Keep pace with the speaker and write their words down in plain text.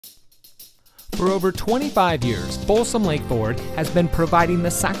For over 25 years, Folsom Lake Ford has been providing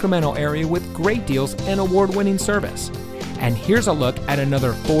the Sacramento area with great deals and award-winning service. And here's a look at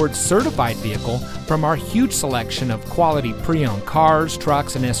another Ford certified vehicle from our huge selection of quality pre-owned cars,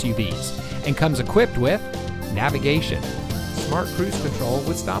 trucks, and SUVs, and comes equipped with navigation, smart cruise control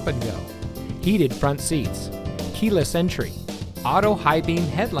with stop and go, heated front seats, keyless entry, auto high beam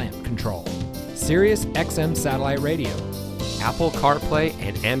headlamp control, Sirius XM satellite radio, Apple CarPlay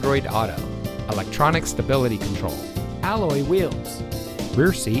and Android Auto, electronic stability control, alloy wheels,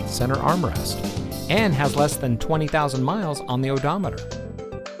 rear seat center armrest, and has less than 20,000 miles on the odometer.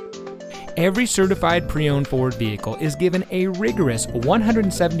 Every certified pre-owned Ford vehicle is given a rigorous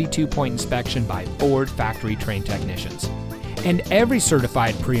 172-point inspection by Ford factory-trained technicians. And every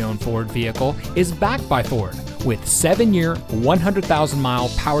certified pre-owned Ford vehicle is backed by Ford with 7-year, 100,000-mile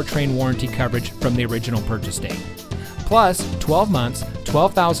powertrain warranty coverage from the original purchase date. Plus 12 months,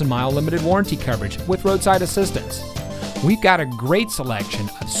 12,000-mile limited warranty coverage with roadside assistance. We've got a great selection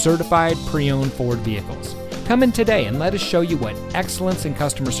of certified pre-owned Ford vehicles. Come in today and let us show you what excellence in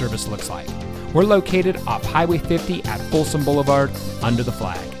customer service looks like. We're located off Highway 50 at Folsom Boulevard under the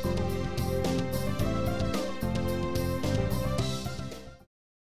flag.